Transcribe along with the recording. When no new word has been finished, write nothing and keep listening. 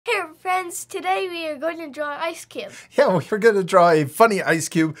friends, today we are going to draw an ice cube. Yeah, we're going to draw a funny ice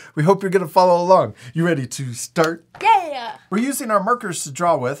cube. We hope you're going to follow along. You ready to start? Yeah! We're using our markers to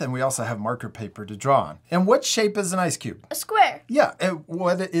draw with, and we also have marker paper to draw on. And what shape is an ice cube? A square. Yeah, and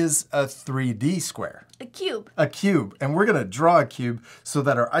what is a 3D square? A cube. A cube. And we're going to draw a cube so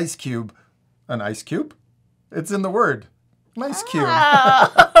that our ice cube, an ice cube? It's in the word. Nice cube.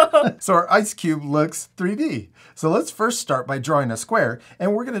 Oh. So our ice cube looks 3D. So let's first start by drawing a square,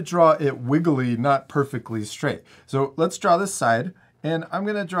 and we're going to draw it wiggly, not perfectly straight. So let's draw this side, and I'm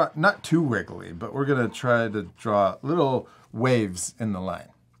going to draw, not too wiggly, but we're going to try to draw little waves in the line.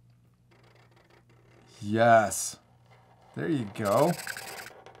 Yes. There you go.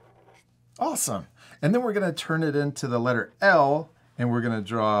 Awesome. And then we're going to turn it into the letter L, and we're going to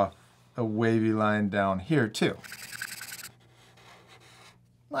draw a wavy line down here too.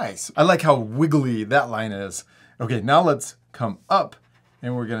 Nice. I like how wiggly that line is. Okay, now let's come up,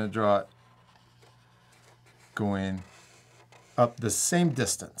 and we're going to draw it going up the same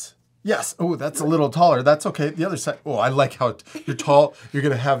distance. Yes. Oh, that's a little taller. That's okay. The other side. Oh, I like how you're tall. You're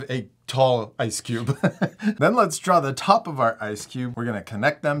going to have a tall ice cube. Then let's draw the top of our ice cube. We're going to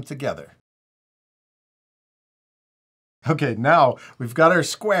connect them together. Okay, now we've got our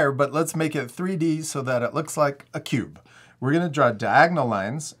square, but let's make it 3D so that it looks like a cube. We're going to draw diagonal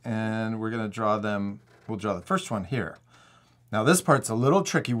lines, and we're going to draw them. We'll draw the first one here. Now this part's a little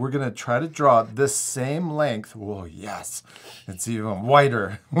tricky. We're going to try to draw this same length. Oh, yes. It's even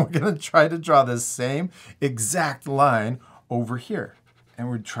wider. We're going to try to draw this same exact line over here.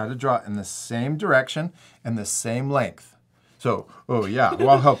 And we try to draw it in the same direction and the same length. So, oh yeah, well,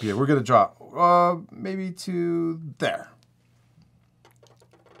 I'll help you. We're going to draw maybe to there.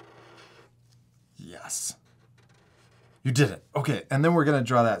 Yes. You did it. Okay, and then we're going to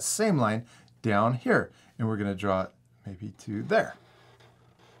draw that same line down here. And we're going to draw it maybe to there.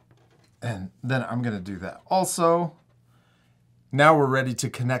 And then I'm going to do that also. Now we're ready to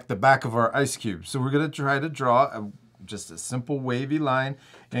connect the back of our ice cube. So we're going to try to draw just a simple wavy line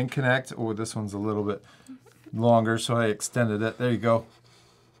and connect. Oh, this one's a little bit longer, so I extended it. There you go.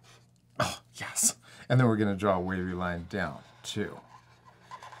 Oh, yes. And then we're going to draw a wavy line down too.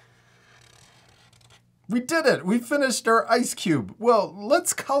 We did it! We finished our ice cube. Well,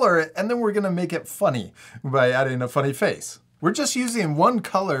 let's color it, and then we're going to make it funny by adding a funny face. We're just using one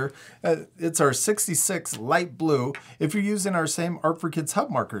color. It's our 66 light blue. If you're using our same Art for Kids Hub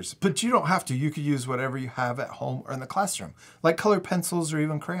markers, but you don't have to. You could use whatever you have at home or in the classroom, like colored pencils or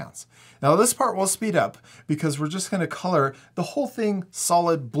even crayons. Now this part will speed up because we're just going to color the whole thing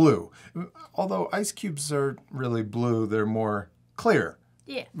solid blue. Although ice cubes are really blue, they're more clear.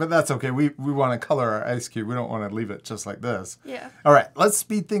 Yeah. But that's okay. We want to color our ice cube. We don't want to leave it just like this. Yeah. All right, let's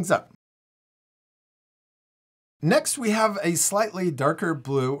speed things up. Next, we have a slightly darker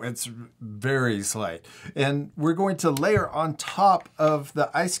blue. It's very slight. And we're going to layer on top of the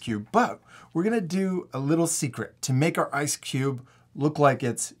ice cube, but we're going to do a little secret to make our ice cube look like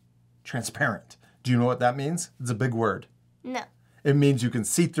it's transparent. Do you know what that means? It's a big word. No. It means you can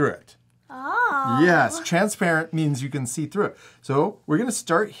see through it. Oh. Yes, transparent means you can see through it. So we're going to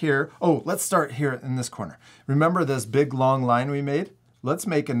start here. Oh, let's start here in this corner. Remember this big long line we made? Let's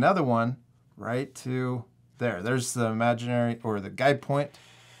make another one right to there. There's the imaginary or the guide point.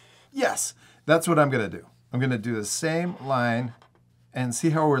 Yes, that's what I'm going to do. I'm going to do the same line and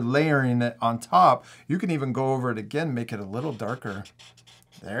see how we're layering it on top. You can even go over it again, make it a little darker.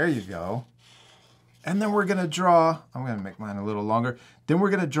 There you go. And then we're going to draw, I'm going to make mine a little longer. Then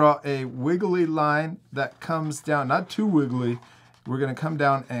we're going to draw a wiggly line that comes down, not too wiggly. We're going to come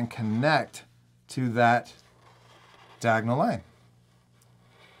down and connect to that diagonal line.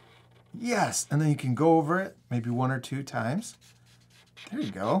 Yes, and then you can go over it maybe 1 or 2 times. There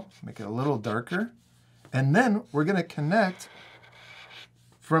you go. Make it a little darker. And then we're going to connect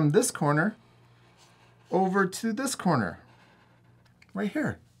from this corner over to this corner. Right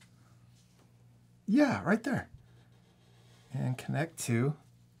here. Yeah, right there. And connect to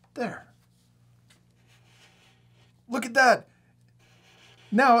there. Look at that.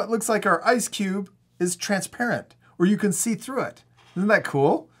 Now it looks like our ice cube is transparent, or you can see through it. Isn't that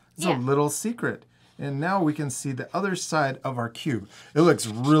cool? It's a little secret. And now we can see the other side of our cube. It looks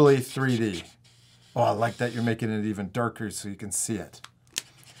really 3D. Oh, I like that you're making it even darker so you can see it.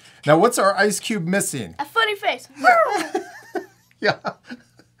 Now, what's our ice cube missing? A funny face. Yeah.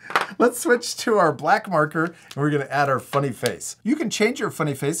 Let's switch to our black marker, and we're going to add our funny face. You can change your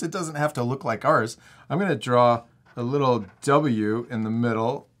funny face. It doesn't have to look like ours. I'm going to draw a little W in the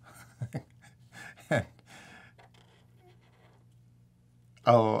middle.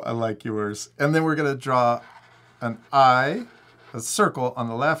 Oh, I like yours. And then we're going to draw an I a circle on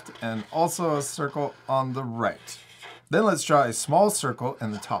the left and also a circle on the right. Then let's draw a small circle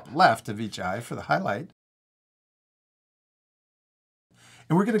in the top left of each eye for the highlight.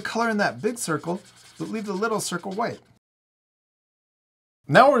 And we're going to color in that big circle, but leave the little circle white.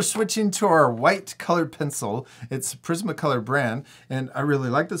 Now we're switching to our white colored pencil. It's a Prismacolor brand, and I really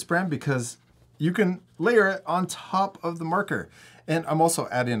like this brand because you can layer it on top of the marker. And I'm also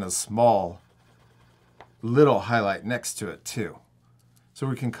adding a small little highlight next to it too. So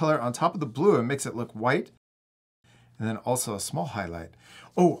we can color on top of the blue. It makes it look white. And then also a small highlight.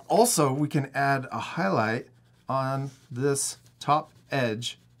 Oh, also we can add a highlight on this top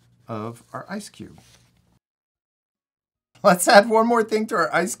edge of our ice cube. Let's add one more thing to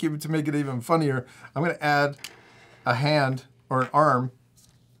our ice cube to make it even funnier. I'm going to add a hand or an arm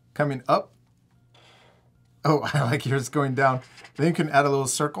coming up. Oh, I like yours going down. Then you can add a little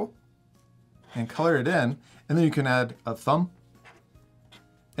circle and color it in. And then you can add a thumb.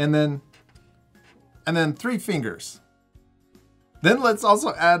 And then 3 fingers. Then let's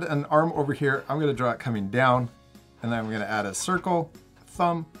also add an arm over here. I'm going to draw it coming down. And then I'm going to add a circle, a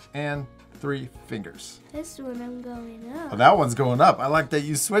thumb, and 3 fingers. This one I'm going up. Oh, that one's going up. I like that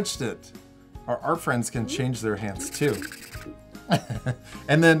you switched it. Our friends can change their hands too.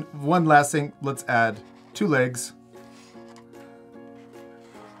 And then one last thing, let's add 2 legs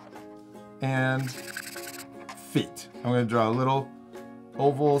and feet. I'm going to draw a little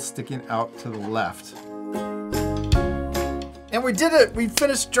oval sticking out to the left. And we did it! We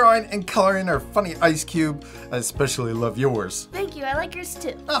finished drawing and coloring our funny ice cube. I especially love yours. Thank you, I like yours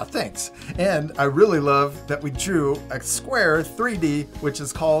too. Oh, thanks. And I really love that we drew a square 3D, which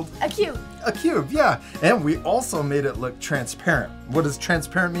is called A cube. a cube, yeah. And we also made it look transparent. What does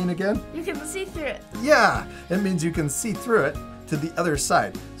transparent mean again? You can see through it. Yeah, it means you can see through it to the other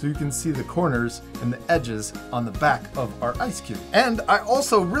side. So you can see the corners and the edges on the back of our ice cube. And I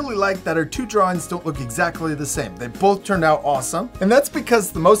also really like that our 2 drawings don't look exactly the same. They both turned out awesome. And that's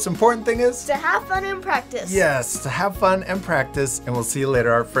because the most important thing is To have fun and practice. yes, to have fun and practice. And we'll see you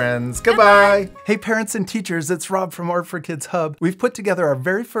later, our friends. Goodbye. Hey, parents and teachers, it's Rob from Art for Kids Hub. We've put together our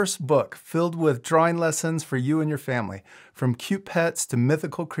very first book filled with drawing lessons for you and your family. From cute pets to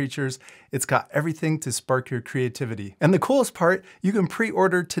mythical creatures, it's got everything to spark your creativity. And the coolest part, you can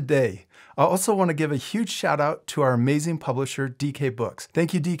pre-order today. I also want to give a huge shout out to our amazing publisher, DK Books.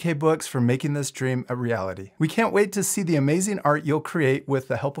 Thank you, DK Books, for making this dream a reality. We can't wait to see the amazing art you'll create with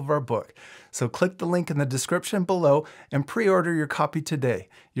the help of our book. So click the link in the description below and pre-order your copy today.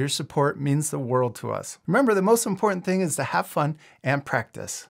 Your support means the world to us. Remember, the most important thing is to have fun and practice.